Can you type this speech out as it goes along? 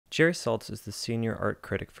Jerry Saltz is the senior art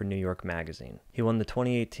critic for New York Magazine. He won the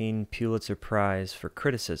 2018 Pulitzer Prize for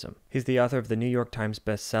Criticism. He's the author of the New York Times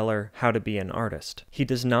bestseller, How to Be an Artist. He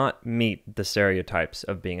does not meet the stereotypes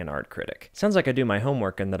of being an art critic. Sounds like I do my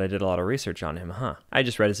homework and that I did a lot of research on him, huh? I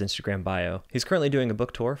just read his Instagram bio. He's currently doing a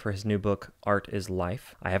book tour for his new book, Art is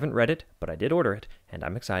Life. I haven't read it, but I did order it, and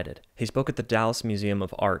I'm excited. He spoke at the Dallas Museum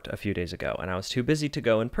of Art a few days ago, and I was too busy to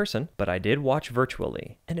go in person, but I did watch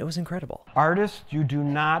virtually, and it was incredible. Artists, you do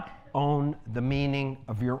not own the meaning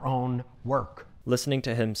of your own work. Listening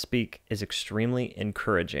to him speak is extremely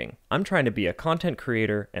encouraging. I'm trying to be a content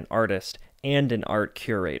creator, an artist, and an art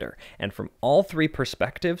curator, and from all three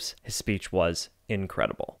perspectives, his speech was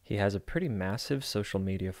incredible. He has a pretty massive social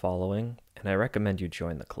media following, and I recommend you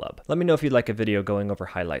join the club. Let me know if you'd like a video going over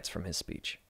highlights from his speech.